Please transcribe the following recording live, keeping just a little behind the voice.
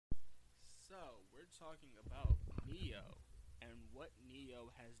talking about Neyo and what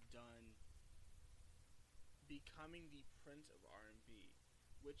Neyo has done becoming the prince of R&B,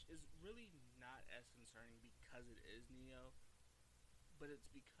 which is really not as concerning because it is Neyo, but it's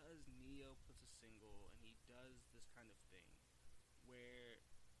because Neyo puts a single and he does this kind of thing where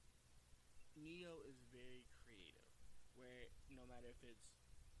Neyo is very creative, where no matter if it's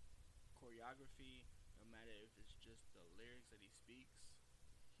choreography, no matter if it's just the lyrics that he speaks,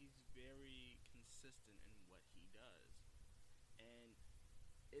 he's very consistent in what he does. And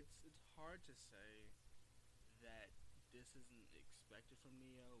it's hard to say that this isn't expected from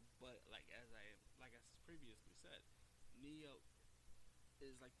Neo, but like I previously said, Neo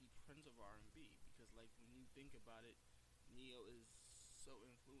is like the prince of R&B because like when you think about it, Neo is so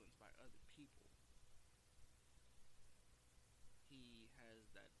influenced by other people. He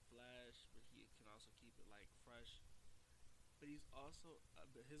has that flash, but he can also keep it like fresh. But he's also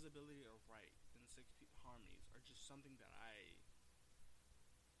but his ability to write in harmonies are just something that I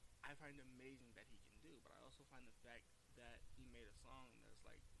find amazing that he can do. But I also find the fact that he made a song that's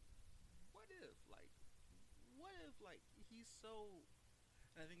like, what if what if he's so.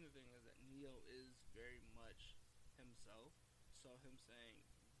 And I think the thing is that Neo is very much himself. So him saying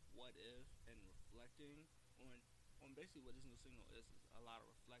what if and reflecting on basically what his new single is a lot of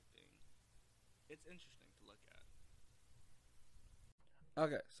reflecting. It's interesting to look at.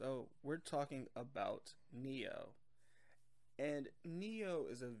 Okay, so we're talking about Neo. And Neo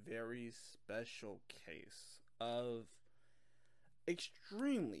is a very special case of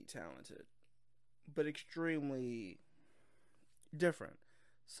extremely talented, but extremely different.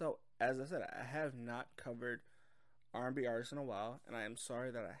 So, as I said, I have not covered R&B artists in a while, and I am sorry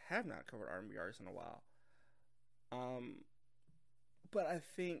that I have not covered R&B artists in a while. Um, but I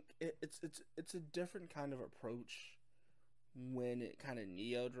think it's a different kind of approach when it kind of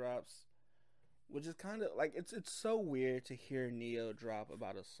Neo drops, which is kind of like it's so weird to hear Neo drop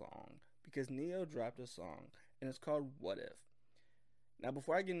about a song because Neo dropped a song and it's called "What If." Now,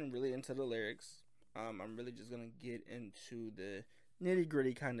 before I get really into the lyrics, I'm really just gonna get into the nitty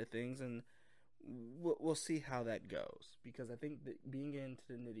gritty kind of things, and we'll see how that goes because I think that being into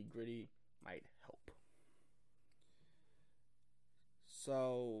the nitty gritty might help.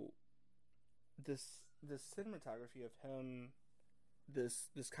 So this cinematography of him, this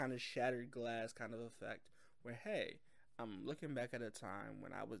kind of shattered glass kind of effect, where hey, I'm looking back at a time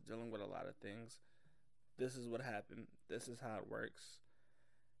when I was dealing with a lot of things. This is what happened. This is how it works.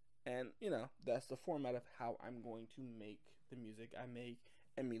 And, that's the format of how I'm going to make the music I make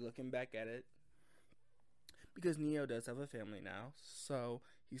and me looking back at it. Because Neo does have a family now. So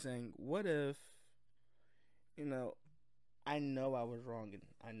he's saying, what if, you know, I know I was wrong and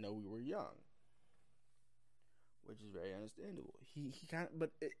I know we were young, which is very understandable. He kind of,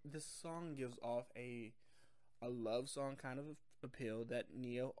 but this song gives off a love song kind of appeal that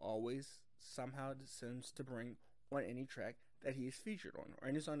Neo always somehow seems to bring on any track that he is featured on, or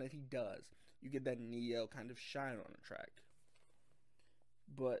any song that he does. You get that Neo kind of shine on the track.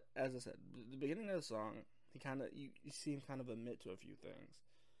 But as I said, the beginning of the song, he kind of you see him kind of admit to a few things,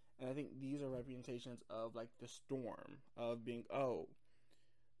 and I think these are representations of like the storm of being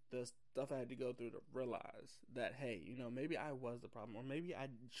the stuff I had to go through to realize that hey, maybe I was the problem, or maybe I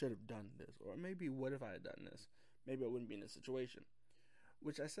should have done this, or maybe what if I had done this? Maybe I wouldn't be in this situation.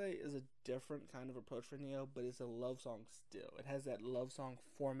 Which I say is a different kind of approach for Neo, but it's a love song still. It has that love song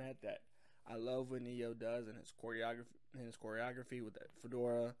format that I love what Neo does in his choreography with that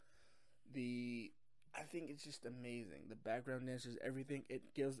fedora. The I think it's just amazing. The background dancers, everything.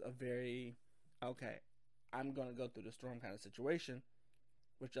 It gives a very okay. I'm gonna go through the storm kind of situation,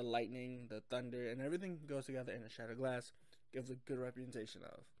 which the lightning, the thunder, and everything goes together in a shattered glass. Gives a good representation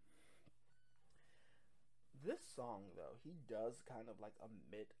of. This song, though, he does kind of like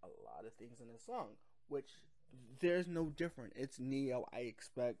omit a lot of things in this song, which there's no different. It's Neo. I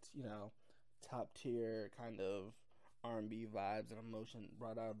expect, top tier kind of R&B vibes and emotion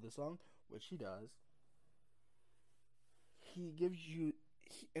brought out of the song, which he does. He gives you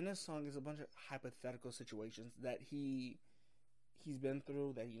in this song is a bunch of hypothetical situations that he's been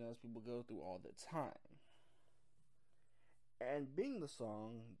through that he knows people go through all the time. And being the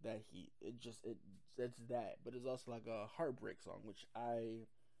song that it's that, but it's also like a heartbreak song, which I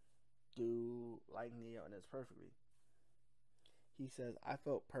do like Neo and it's perfectly. He says, I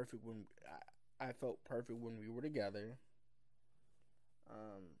felt perfect when we were together.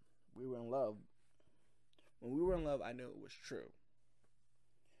 We were in love. When we were in love, I knew it was true."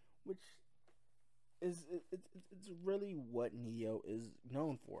 Which is it's really what Neo is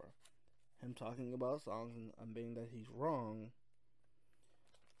known for. Him talking about songs and admitting that he's wrong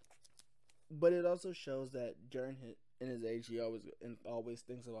but it also shows that during his in his age, he always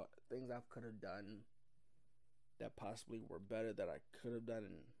thinks about things I could have done that possibly were better that I could have done,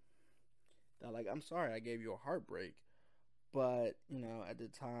 and that like I'm sorry I gave you a heartbreak, but at the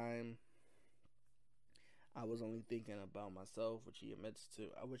time I was only thinking about myself, which he admits to.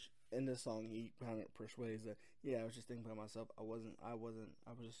 Which in this song he kind of persuades that yeah I was just thinking about myself. I was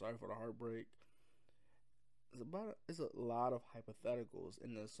just sorry for the heartbreak. It's a lot of hypotheticals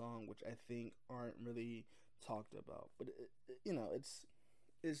in this song which I think aren't really talked about, but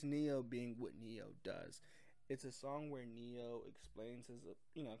it's Neo being what Neo does. It's a song where Neo explains his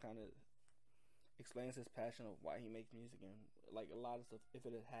kind of explains his passion of why he makes music, and like a lot of stuff if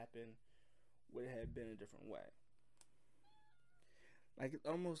it had happened would have been a different way. Like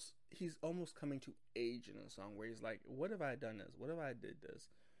he's almost coming to age in a song where he's like, what if I done this, what if I did this,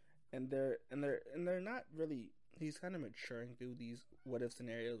 and they're not really. He's kind of maturing through these what if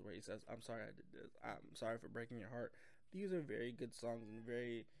scenarios where he says, I'm sorry I did this, I'm sorry for breaking your heart. These are very good songs and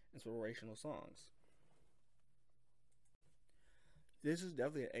very inspirational songs. This is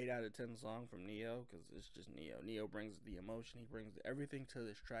definitely an 8 out of 10 song from Neo because it's just Neo. Neo brings the emotion. He brings everything to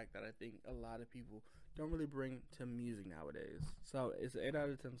this track that I think a lot of people don't really bring to music nowadays. So it's an 8 out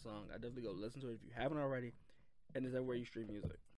of 10 song. I definitely go listen to it if you haven't already. And is that where you stream music?